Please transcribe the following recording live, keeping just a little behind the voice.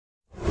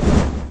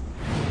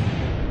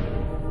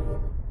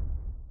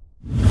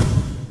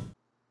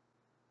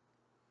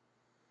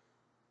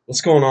What's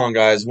going on,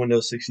 guys?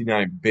 Windows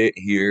 69-bit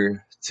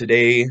here.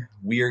 Today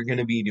we are going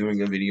to be doing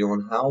a video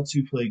on how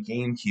to play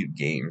GameCube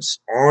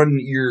games on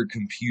your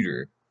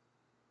computer.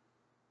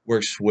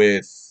 Works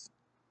with,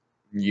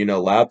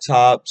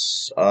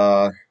 laptops,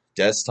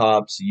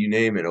 desktops, you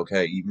name it,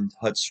 okay? Even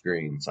touch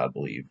screens, I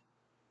believe.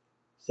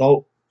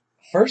 So,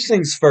 first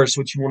things first,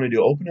 what you want to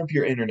do, open up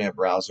your internet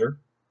browser.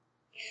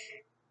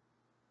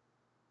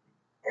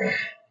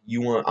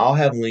 I'll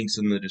have links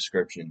in the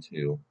description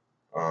too.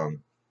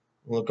 Um,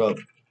 look up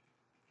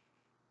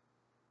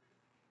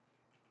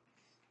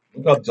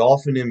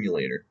Dolphin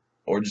Emulator,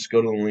 or just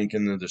go to the link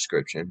in the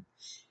description.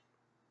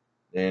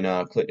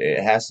 And click.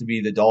 It has to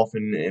be the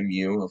Dolphin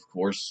MU, of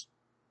course.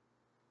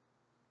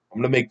 I'm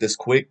gonna make this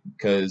quick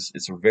because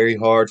it's very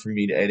hard for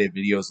me to edit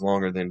videos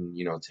longer than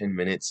 10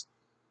 minutes.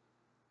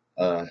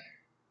 Uh,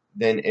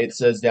 then it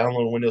says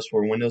download Windows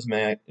for Windows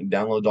Mac and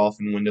download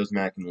Dolphin Windows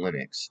Mac and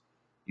Linux.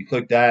 You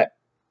click that.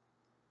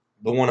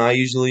 The one I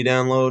usually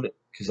download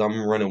because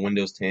I'm running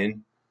Windows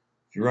 10.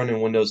 If you're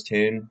running Windows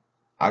 10,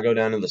 I go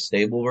down to the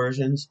stable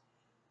versions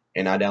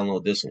and I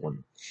download this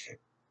one.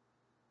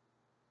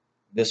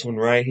 This one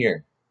right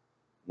here,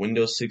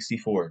 Windows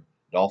 64,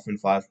 Dolphin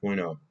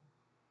 5.0.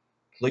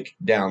 Click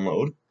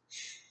download,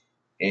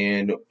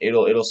 and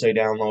it'll say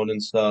download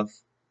and stuff,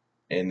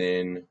 and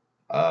then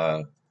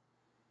uh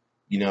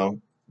you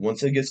know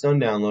once it gets done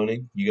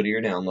downloading, you go to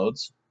your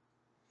downloads,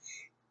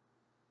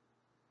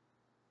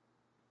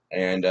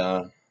 and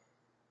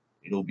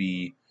it'll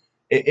be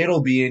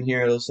it'll be in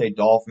here. It'll say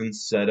Dolphin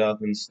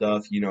setup and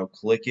stuff.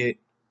 Click it.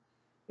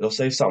 It'll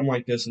say something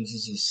like this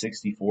is a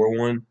 64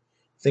 one.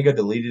 I think I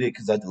deleted it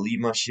because I delete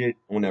my shit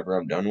whenever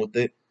I'm done with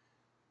it.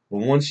 But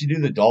once you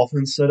do the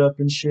Dolphin setup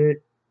and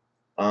shit,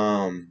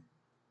 um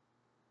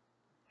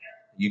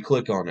you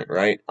click on it,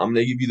 right? I'm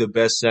gonna give you the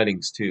best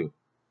settings too.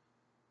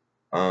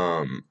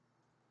 um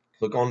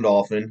Click on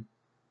Dolphin.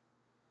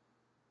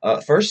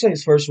 First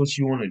things first, what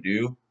you want to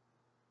do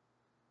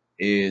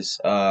is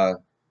you want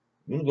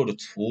to go to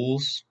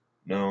Tools.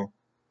 No,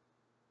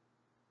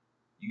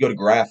 you go to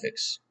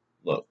Graphics.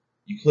 Look,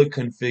 you click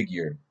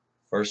Configure.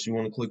 First, you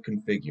want to click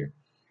Configure.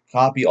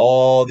 Copy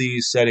all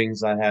these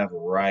settings I have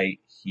right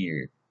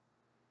here.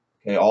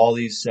 Okay, all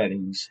these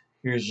settings.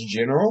 Here's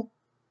General.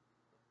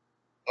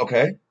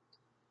 Okay,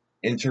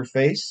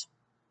 Interface,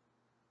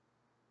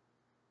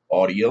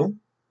 Audio,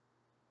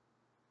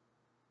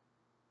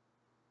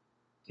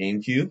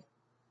 GameCube,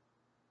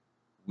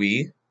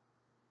 Wii,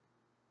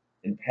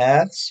 and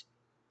Paths.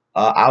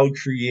 I would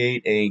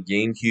create a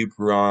GameCube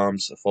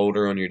ROMs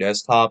folder on your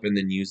desktop and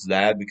then use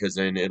that because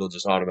then it'll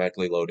just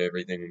automatically load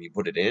everything when you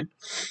put it in.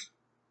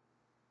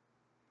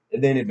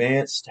 And then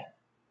advanced,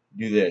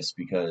 do this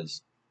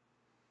because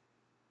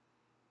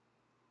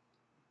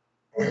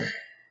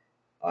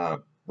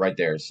right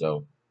there.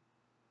 So,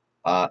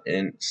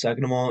 and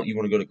second of all, you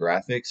want to go to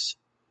graphics.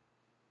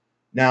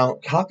 Now,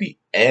 copy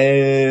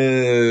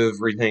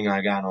everything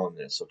I got on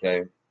this,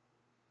 okay?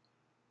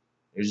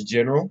 There's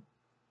general,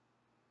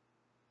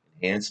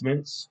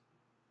 enhancements,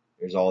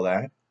 there's all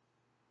that,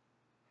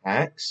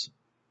 hacks,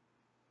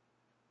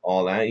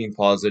 all that. You can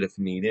pause it if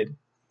needed,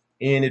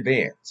 and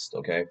advanced,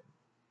 okay?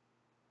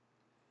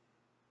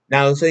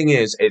 Now the thing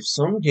is, if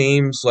some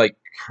games like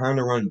kind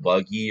of run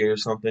buggy or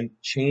something,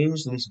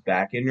 change this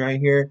backend right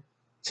here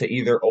to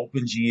either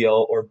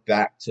OpenGL or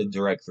back to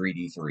Direct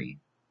 3D3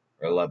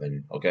 or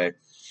 11, okay?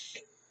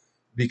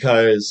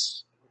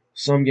 Because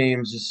some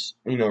games just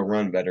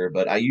run better,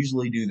 but I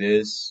usually do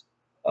this.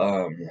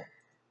 Um,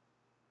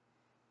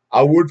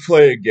 I would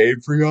play a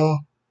game for y'all,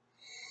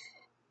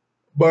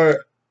 but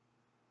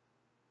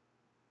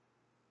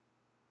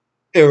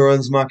it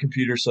runs my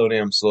computer so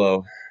damn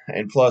slow,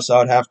 and plus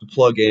I'd have to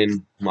plug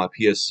in my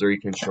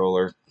PS3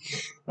 controller.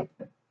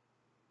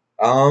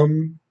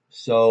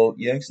 So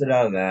you exit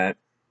out of that.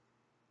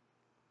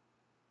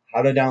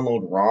 How to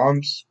download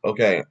ROMs?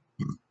 Okay,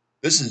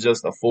 this is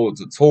just a full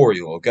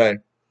tutorial, okay?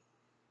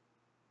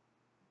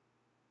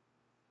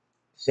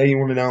 Say you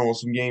want to download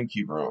some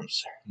GameCube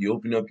ROMs. You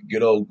open up your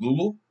good old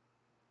Google,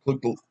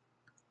 click the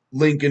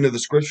link in the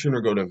description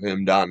or go to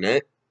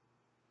vim.net.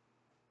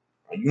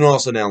 You can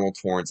also download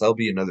torrents. That'll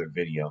be another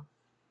video.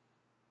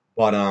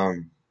 But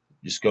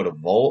just go to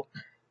Vault.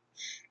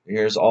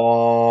 Here's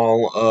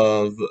all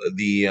of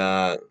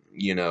the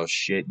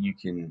shit you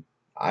can.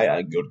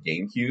 I go to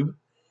GameCube.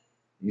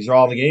 These are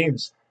all the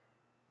games.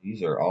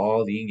 These are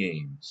all the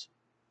games.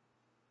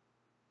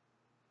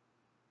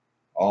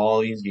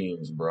 All these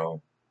games,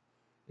 bro.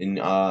 And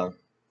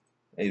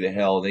hey, the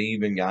hell, they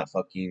even got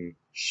fucking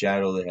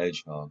Shadow the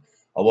Hedgehog.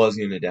 I was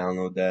gonna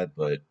download that,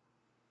 but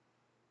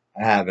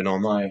I have it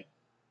on my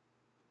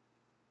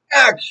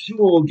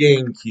actual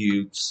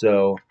GameCube,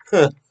 so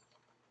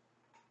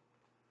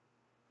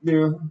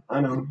yeah,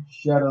 I know.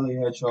 Shadow the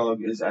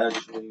Hedgehog is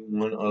actually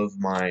one of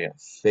my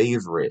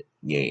favorite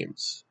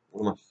games.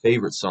 One of my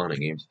favorite Sonic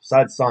games,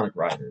 besides Sonic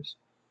Riders.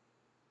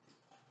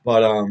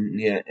 But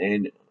yeah,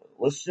 and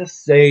let's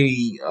just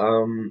say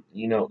download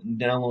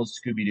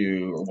Scooby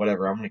Doo or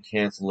whatever. I'm gonna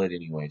cancel it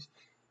anyways.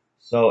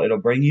 So it'll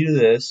bring you to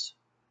this.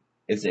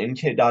 It's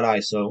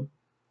nkit.iso,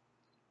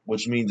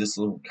 which means it's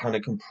kind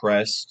of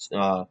compressed.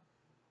 So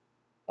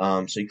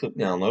you click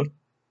download,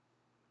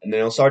 and then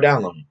it'll start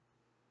downloading.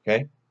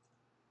 Okay,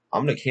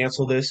 I'm gonna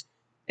cancel this,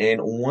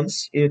 and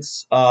once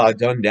it's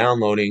done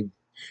downloading,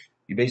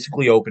 you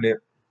basically open it.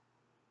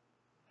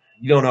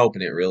 You don't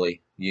open it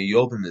really. You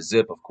open the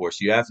zip, of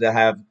course. You have to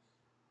have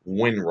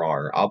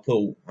WinRAR. I'll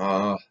put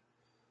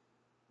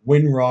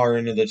WinRAR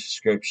into the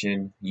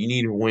description. You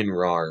need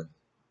WinRAR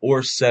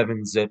or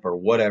 7-zip or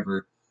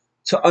whatever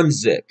to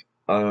unzip.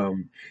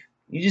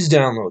 You just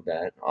download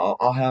that.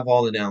 I'll have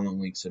all the download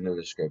links in the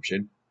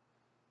description.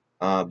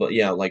 But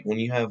yeah, like when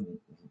you have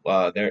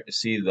there,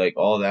 see, like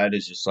all that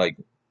is just like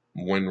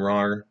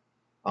WinRAR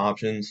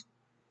options.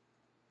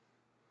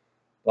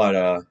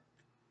 But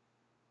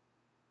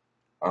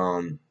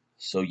um,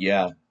 so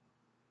yeah,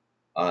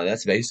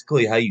 that's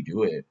basically how you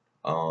do it.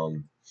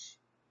 Um,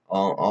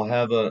 I'll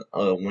have a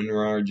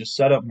WinRAR. Just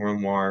set up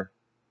WinRAR.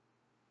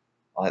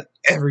 I'll have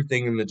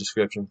everything in the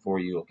description for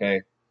you.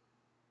 Okay.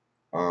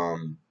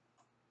 Um,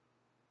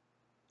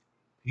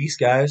 peace,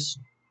 guys.